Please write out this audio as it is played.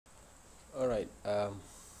Right.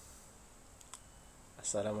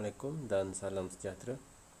 Assalamualaikum dan salam sejahtera.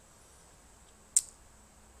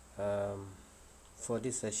 For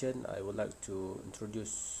this session, I would like to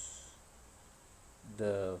introduce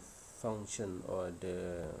the function or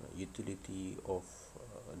the utility of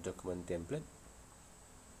document template.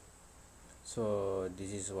 So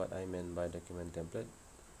this is what I meant by document template.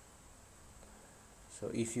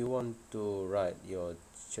 So if you want to write your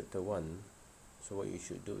chapter 1, so what you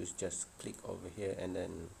should do is just click over here and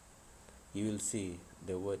then you will see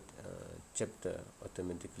the word chapter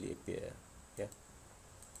automatically appear. Yeah.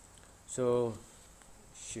 So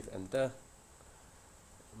shift enter.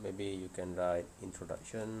 Maybe you can write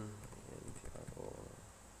introduction or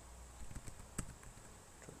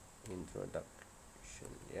introduction,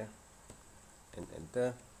 yeah, and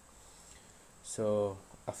enter. So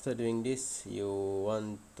after doing this, you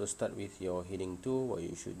want to start with your heading 2. What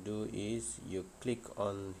you should do is you click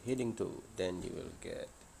on heading 2, then you will get,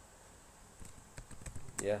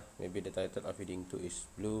 yeah, maybe the title of heading 2 is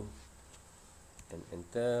blue, and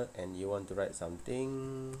enter. And you want to write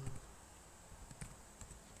something,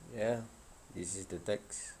 yeah, this is the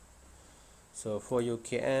text. So for your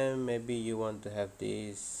KM, maybe you want to have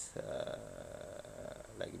this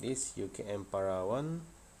like this, UKM para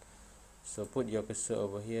 1. So put your cursor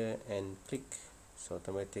over here and click, so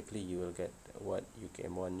automatically you will get what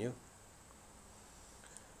UKM1 new.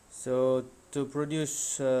 So to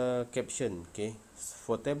produce caption, okay,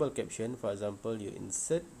 for table caption, for example, you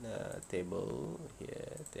insert table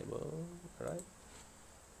here, table, right,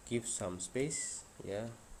 give some space, yeah,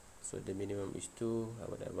 so the minimum is 2.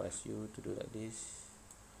 I would advise you to do like this.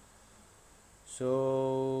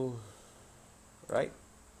 So right,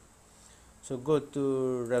 so go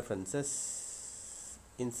to references,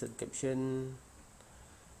 insert caption.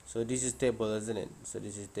 So this is table, isn't it? So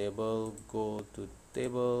this is table, go to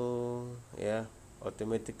table, yeah,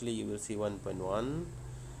 automatically you will see 1.1.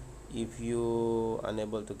 If you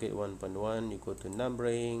unable to get 1.1, you go to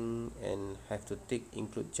numbering and have to tick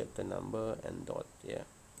include chapter number and dot, yeah,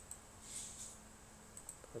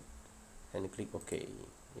 and click OK,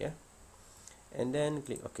 yeah, and then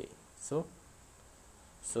click OK.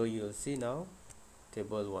 So you'll see now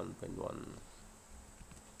table 1.1,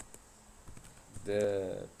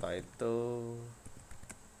 the title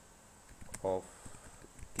of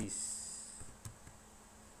this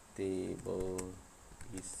table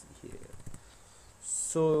is here.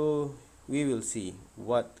 So we will see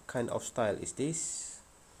what kind of style is this.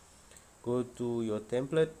 Go to your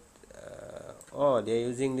template. Oh, they're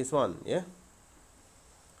using this one, yeah.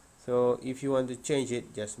 So if you want to change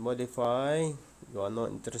it, just modify. You are not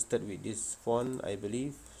interested with this font, I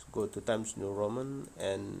believe, go to Times New Roman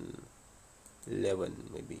and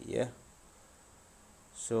 11 maybe, yeah.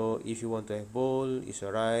 So if you want to have bold, it's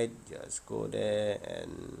alright, just go there.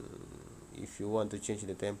 And if you want to change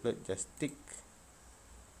the template, just tick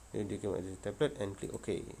the template and click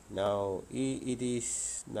OK. Now it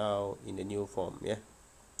is now in the new form, yeah,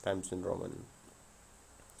 Times New Roman.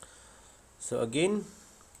 So again,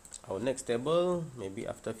 our next table, maybe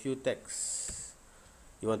after a few texts,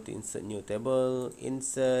 you want to insert new table,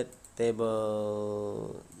 insert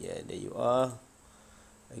table, yeah, there you are.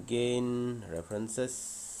 Again,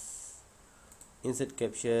 references, insert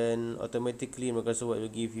caption, automatically Microsoft will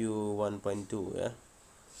give you 1.2, yeah,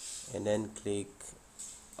 and then click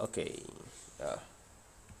OK. Yeah.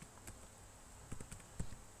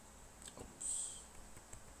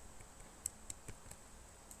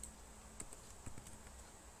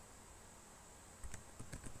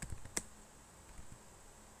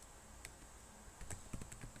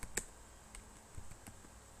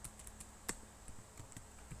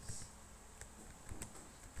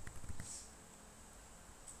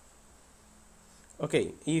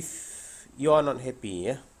 Okay, if you are not happy,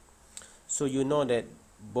 yeah, so you know that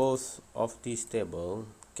both of these table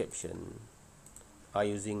caption are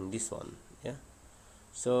using this one, yeah.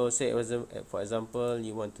 So say for example,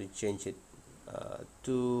 you want to change it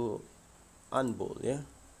to unbold, yeah,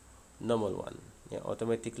 normal one, yeah,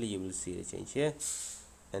 automatically you will see the change here,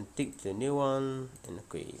 and tick the new one and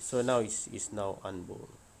OK. So now it's now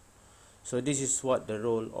unbold. So this is what the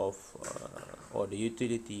role of or the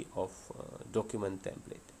utility of document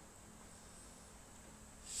template.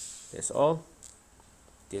 That's all.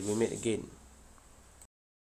 Till we meet again.